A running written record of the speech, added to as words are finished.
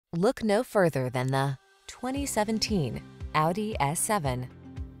Look no further than the 2017 Audi S7.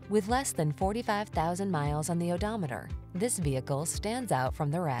 With less than 45,000 miles on the odometer, this vehicle stands out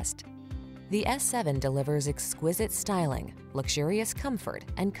from the rest. The S7 delivers exquisite styling, luxurious comfort,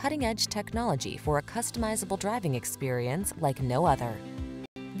 and cutting-edge technology for a customizable driving experience like no other.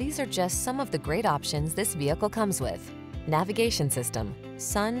 These are just some of the great options this vehicle comes with: navigation system,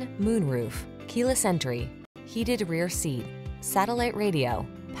 sun, moonroof, keyless entry, heated rear seat, satellite radio,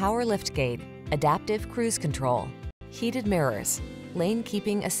 power liftgate, adaptive cruise control, heated mirrors, lane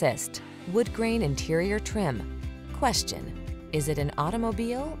keeping assist, wood grain interior trim. Question: is it an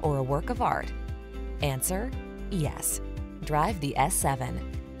automobile or a work of art? Answer: yes. Drive the S7.